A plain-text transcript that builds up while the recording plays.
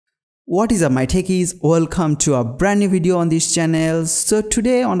What is up my techies, welcome to a brand new video on this channel. So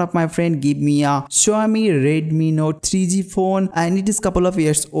today one of my friend gave me a Xiaomi Redmi Note 3G phone and it is couple of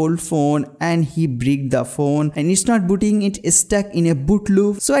years old phone and he bricked the phone and it's not booting, it is stuck in a boot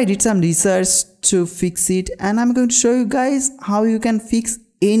loop. So I did some research to fix it and I'm going to show you guys how you can fix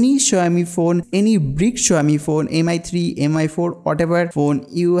any Xiaomi phone, any brick Xiaomi phone, Mi3, Mi4, whatever phone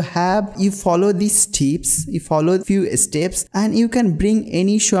you have. You follow these tips, you follow few steps and you can bring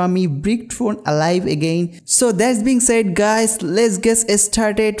any Xiaomi bricked phone alive again. So that's being said guys, let's get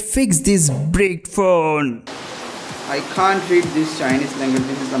started. Fix this bricked phone. I can't read this Chinese language,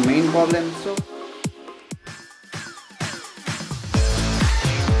 this is the main problem.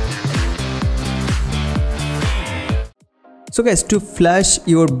 So guys, to flash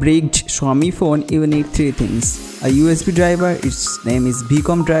your bricked Xiaomi phone, you need three things: a USB driver, its name is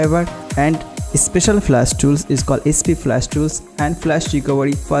VCOM driver, and special flash tools is called SP flash tools, and flash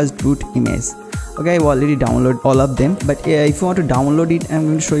recovery first boot image. Okay, I've already downloaded all of them, but if you want to download it, I'm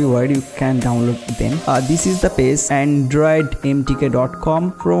going to show you where you can download them. This is the page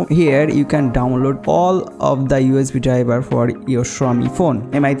androidmtk.com. From here you can download all of the USB driver for your Xiaomi phone,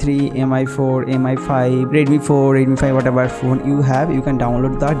 Mi3, Mi4, Mi5, Redmi 4, Redmi 5, whatever phone you have, you can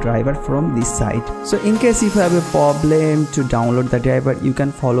download the driver from this site. So in case if you have a problem to download the driver, you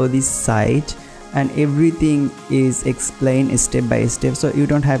can follow this site and everything is explained step by step, so you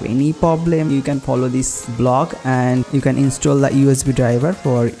don't have any problem. You can follow this blog and you can install the USB driver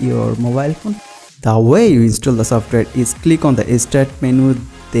for your mobile phone. The way you install the software is click on the start menu,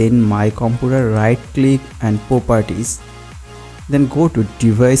 then my computer, right click and properties, then go to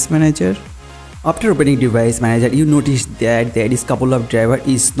device manager. After opening device manager, you notice that there is couple of driver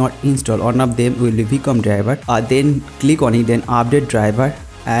is not installed. One of them will be VCOM driver. Then click on it, then update driver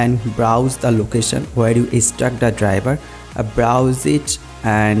and browse the location where you extract the driver. Browse it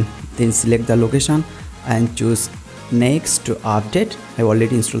and then select the location and choose next to update. I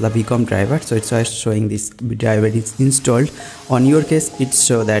already installed the VCOM driver, so it's showing this driver is installed. On your case, it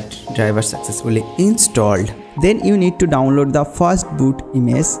show that driver successfully installed. Then you need to download the first boot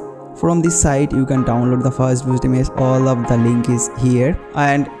image. From this site you can download the first boot image. All of the link is here.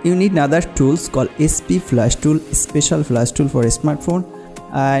 And you need another tools called SP flash tool, special flash tool for a smartphone.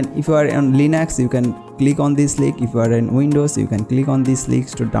 And if you are on Linux, you can click on this link. If you are in Windows, you can click on this link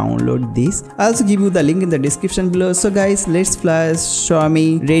to download this. I'll also give you the link in the description below. So guys, let's flash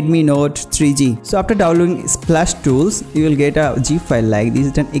Xiaomi Redmi Note 3G. So after downloading flash tools, you will get a zip file like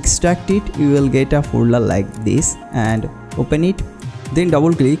this. Then extract it, you will get a folder like this and open it. Then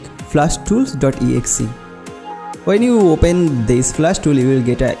double click flashtools.exe. When you open this flash tool, you will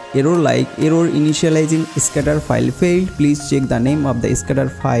get an error like error initializing scatter file failed. Please check the name of the scatter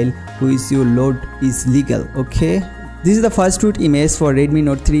file which you load is legal. Okay, this is the first boot image for Redmi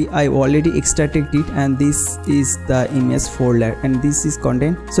Note 3. I already extracted it and this is the image folder and this is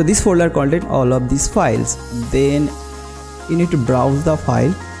content. So this folder contain all of these files. Then you need to browse the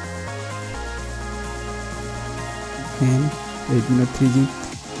file and Redmi Note 3G.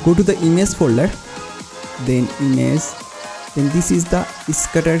 Go to the image folder, then image, then this is the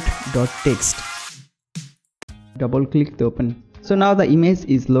scattered.txt. Double click to open. So now the image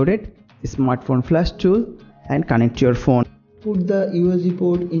is loaded. Smartphone flash tool and connect your phone. Put the USB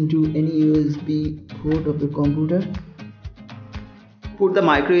port into any USB port of the computer. Put the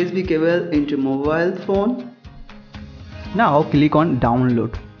micro USB cable into mobile phone. Now click on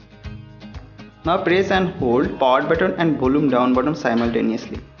download. Now press and hold power button and volume down button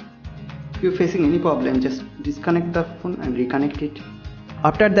simultaneously. If you're facing any problem, just disconnect the phone and reconnect it.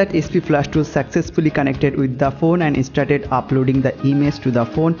 After that, SP flash tool successfully connected with the phone and started uploading the image to the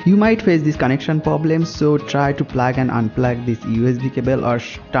phone. You might face this connection problem, so try to plug and unplug this USB cable or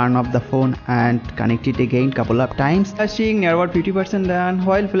turn off the phone and connect it again couple of times. Flashing near about 50% done.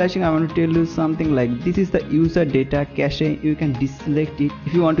 While flashing, I want to tell you something like this is the user data cache. You can deselect it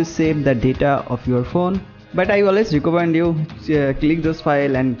if you want to save the data of your phone. But I always recommend you click those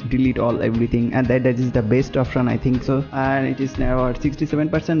file and delete everything, and that is the best option, I think so. And it is now at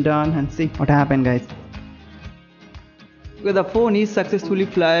 67% done, and see what happened guys. Okay, the phone is successfully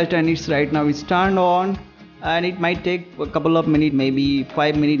flashed and it's right now it's turned on, and it might take a couple of minutes, maybe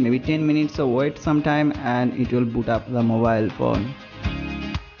 5 minutes, maybe 10 minutes, so wait some time and it will boot up the mobile phone.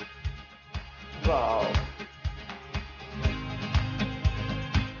 Wow.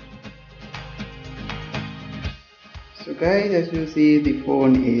 So guys, as you see, the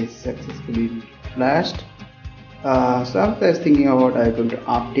phone is successfully flashed. So I was thinking about I'm going to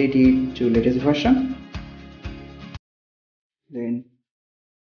update it to latest version. Then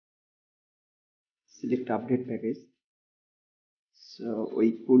select update package. So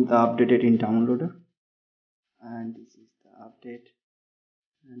we put the updated in downloader, and this is the update,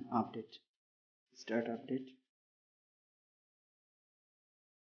 and update, start update.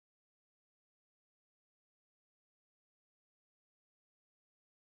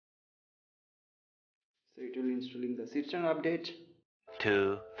 So it will installing the system update.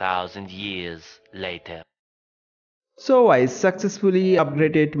 2000 years later. So I successfully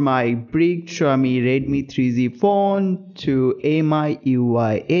upgraded my brick Xiaomi Redmi 3G phone to MI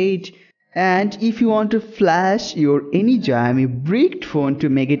UI 8. And if you want to flash your any Xiaomi bricked phone to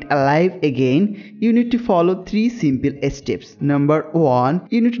make it alive again, you need to follow 3 simple steps. Number 1,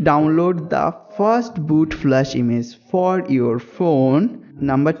 you need to download the first boot flash image for your phone.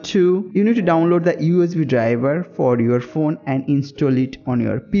 Number 2, you need to download the USB driver for your phone and install it on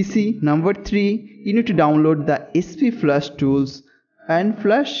your PC. Number 3, you need to download the SP Flash tools and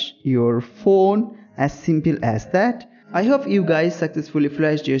flash your phone. As simple as that. I hope you guys successfully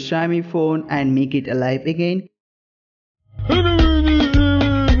flashed your Xiaomi phone and make it alive again.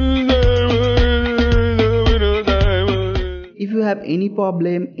 If you have any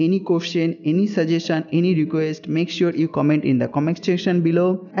problem, any question, any suggestion, any request, make sure you comment in the comment section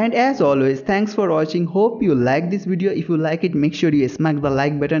below. And as always, thanks for watching. Hope you like this video. If you like it, make sure you smack the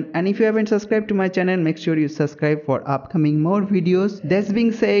like button. And if you haven't subscribed to my channel, make sure you subscribe for upcoming more videos. That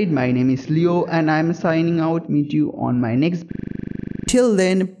being said, my name is Leo and I'm signing out. Meet you on my next video. Till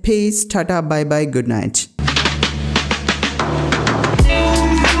then, peace, tata, bye bye, good night.